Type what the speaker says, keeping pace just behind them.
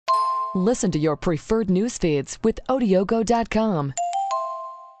Listen to your preferred news feeds with Odiogo.com.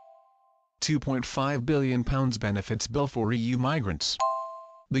 £2.5 billion benefits bill for EU migrants.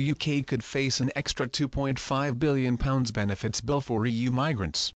 The UK could face an extra £2.5 billion benefits bill for EU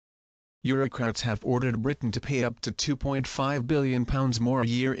migrants. Eurocrats have ordered Britain to pay up to £2.5 billion more a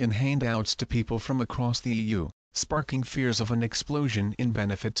year in handouts to people from across the EU, sparking fears of an explosion in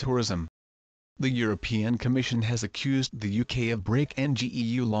benefit tourism. The European Commission has accused the UK of breaking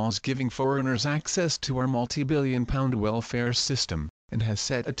EU laws giving foreigners access to our multi-billion-pound welfare system, and has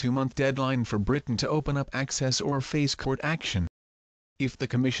set a 2-month deadline for Britain to open up access or face court action. If the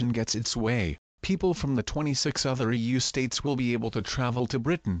Commission gets its way, people from the 26 other EU states will be able to travel to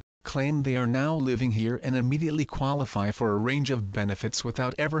Britain, claim they are now living here and immediately qualify for a range of benefits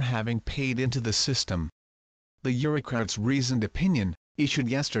without ever having paid into the system. The Eurocrats' reasoned opinion, issued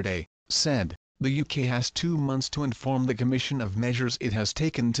yesterday, said, the UK has 2 months to inform the Commission of measures it has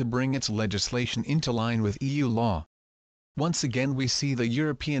taken to bring its legislation into line with EU law. Once again we see the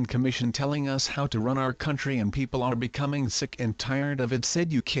European Commission telling us how to run our country and people are becoming sick and tired of it,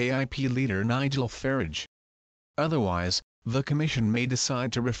 said UKIP leader Nigel Farage. Otherwise, the Commission may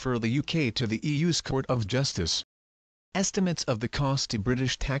decide to refer the UK to the EU's Court of Justice. Estimates of the cost to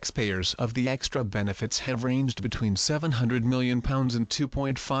British taxpayers of the extra benefits have ranged between £700 million and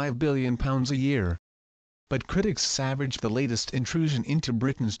 £2.5 billion a year. But critics savage the latest intrusion into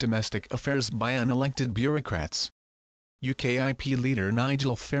Britain's domestic affairs by unelected bureaucrats. UKIP leader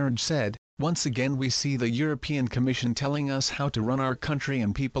Nigel Farage said, "Once again we see the European Commission telling us how to run our country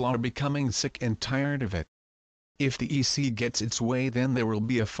and people are becoming sick and tired of it. If the EC gets its way, then there will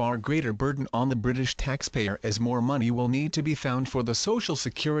be a far greater burden on the British taxpayer as more money will need to be found for the social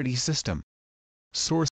security system." Source